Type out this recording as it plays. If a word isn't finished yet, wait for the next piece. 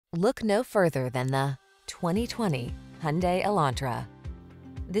Look no further than the 2020 Hyundai Elantra.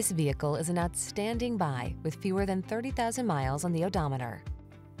 This vehicle is an outstanding buy with fewer than 30,000 miles on the odometer.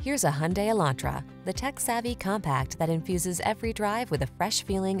 Here's a Hyundai Elantra, the tech-savvy compact that infuses every drive with a fresh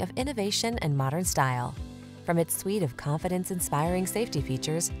feeling of innovation and modern style. From its suite of confidence-inspiring safety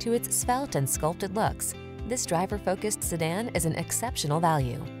features to its svelte and sculpted looks, this driver-focused sedan is an exceptional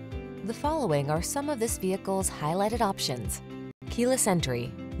value. The following are some of this vehicle's highlighted options: keyless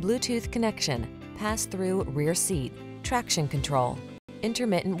entry, Bluetooth connection, pass-through rear seat, traction control,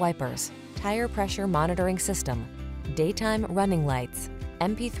 intermittent wipers, tire pressure monitoring system, daytime running lights,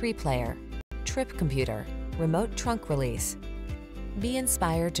 MP3 player, trip computer, remote trunk release. Be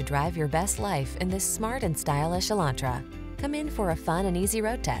inspired to drive your best life in this smart and stylish Elantra. Come in for a fun and easy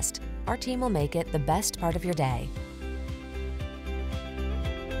road test. Our team will make it the best part of your day.